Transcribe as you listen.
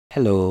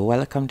Hello,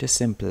 welcome to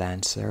Simple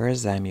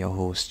Answers. I'm your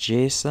host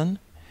Jason.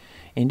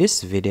 In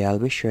this video, I'll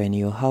be showing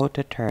you how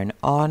to turn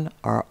on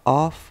or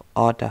off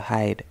auto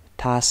hide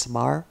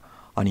taskbar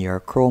on your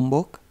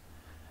Chromebook.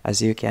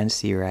 As you can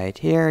see right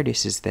here,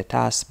 this is the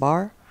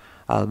taskbar.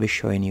 I'll be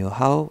showing you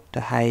how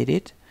to hide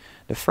it.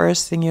 The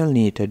first thing you'll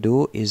need to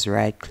do is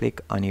right click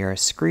on your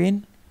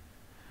screen,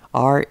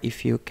 or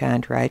if you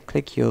can't right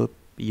click, you'll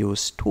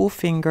use two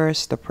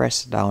fingers to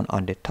press down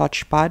on the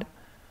touchpad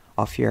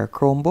of your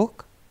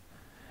Chromebook.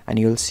 And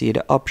you'll see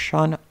the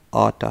option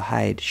auto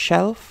hide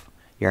shelf.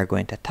 You're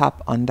going to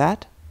tap on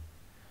that.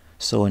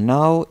 So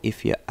now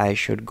if I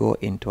should go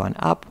into an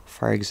app,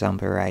 for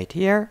example right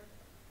here,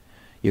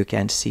 you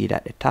can see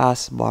that the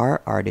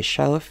taskbar or the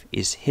shelf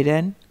is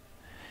hidden.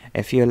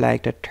 If you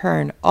like to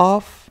turn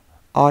off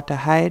auto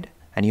hide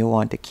and you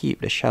want to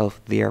keep the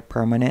shelf there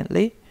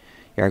permanently,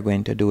 you're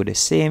going to do the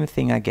same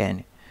thing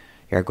again.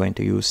 You're going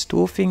to use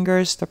two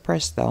fingers to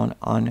press down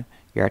on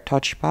your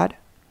touchpad,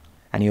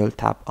 and you'll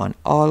tap on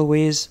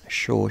always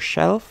show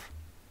shelf.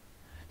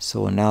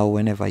 So now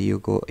whenever you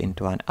go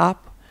into an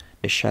app,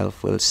 the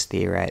shelf will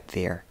stay right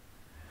there.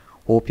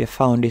 Hope you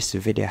found this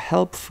video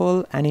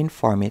helpful and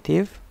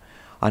informative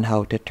on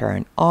how to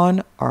turn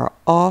on or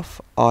off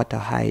auto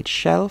hide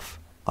shelf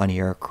on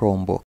your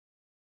Chromebook.